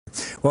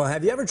Well,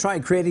 have you ever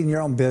tried creating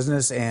your own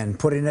business and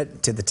putting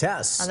it to the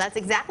test? Well, that's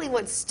exactly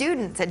what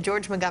students at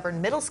George McGovern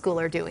Middle School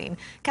are doing.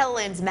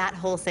 KELOLAND's Matt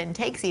Holson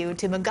takes you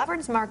to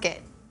McGovern's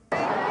Market.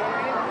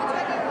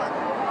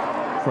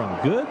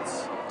 From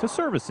goods to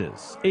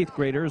services, 8th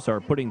graders are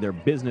putting their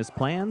business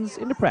plans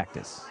into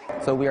practice.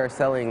 So we are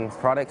selling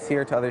products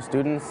here to other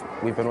students.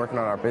 We've been working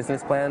on our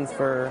business plans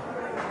for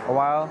a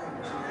while.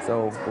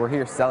 So we're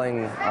here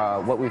selling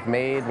what we've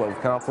made, what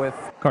we've come up with.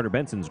 Carter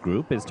Benson's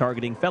group is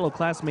targeting fellow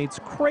classmates'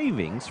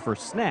 cravings for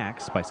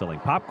snacks by selling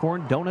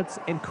popcorn, donuts,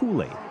 and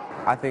Kool-Aid.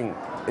 I think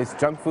it's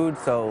junk food,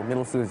 so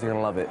middle schoolers are going to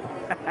love it.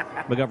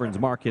 McGovern's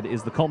Market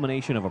is the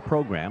culmination of a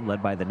program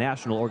led by the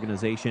national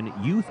organization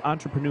Youth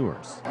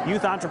Entrepreneurs.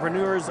 Youth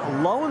Entrepreneurs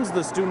loans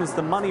the students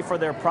the money for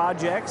their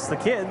projects. The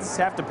kids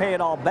have to pay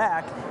it all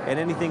back, and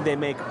anything they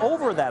make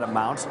over that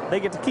amount, they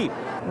get to keep.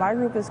 My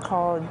group is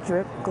called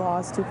Drip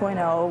Gloss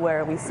 2.0,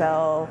 where we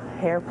sell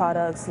hair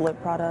products,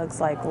 lip products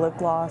like lip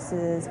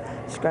glosses,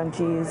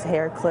 scrunchies,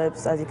 hair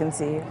clips, as you can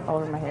see all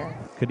over my hair.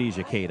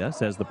 Khadijah Keita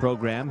says the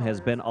program has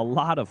been a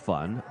lot of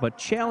fun, but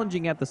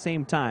challenging at the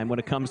same time when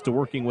it comes to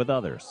working with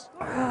others.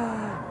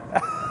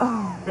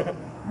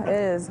 It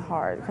is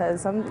hard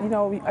because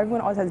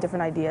everyone always has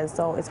different ideas,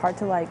 so it's hard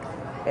to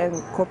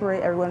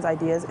incorporate everyone's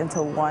ideas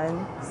into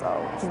one, so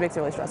it just makes it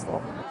really stressful.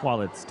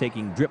 While it's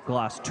taking Drip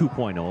Gloss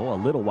 2.0 a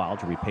little while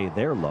to repay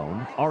their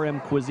loan,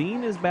 RM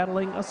Cuisine is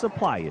battling a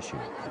supply issue.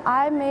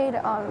 I made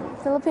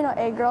Filipino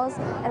egg rolls,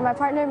 and my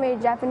partner made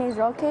Japanese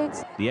roll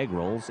cakes. The egg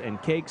rolls and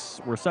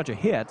cakes were such a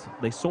hit,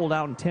 they sold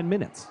out in 10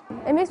 minutes.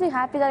 It makes me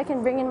happy that I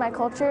can bring in my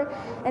culture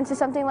into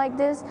something like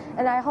this,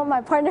 and I hope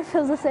my partner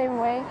feels the same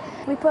way.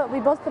 We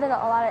both put in a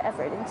lot of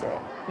effort into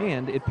it.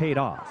 And it paid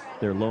off.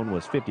 Their loan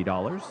was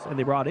 $50, and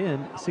they brought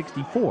in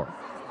 $64.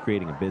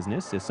 Creating a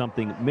business is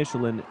something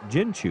Michelin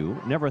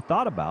Jinchu never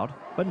thought about,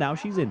 but now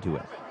she's into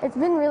it. It's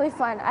been really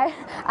fun. I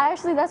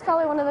actually, that's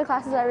probably one of the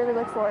classes I really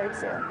look forward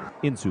to.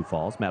 In Sioux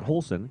Falls, Matt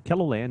Holson,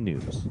 KELOLAND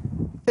News.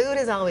 Food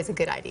is always a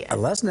good idea. A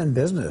lesson in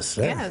business.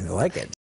 Yes. I like it.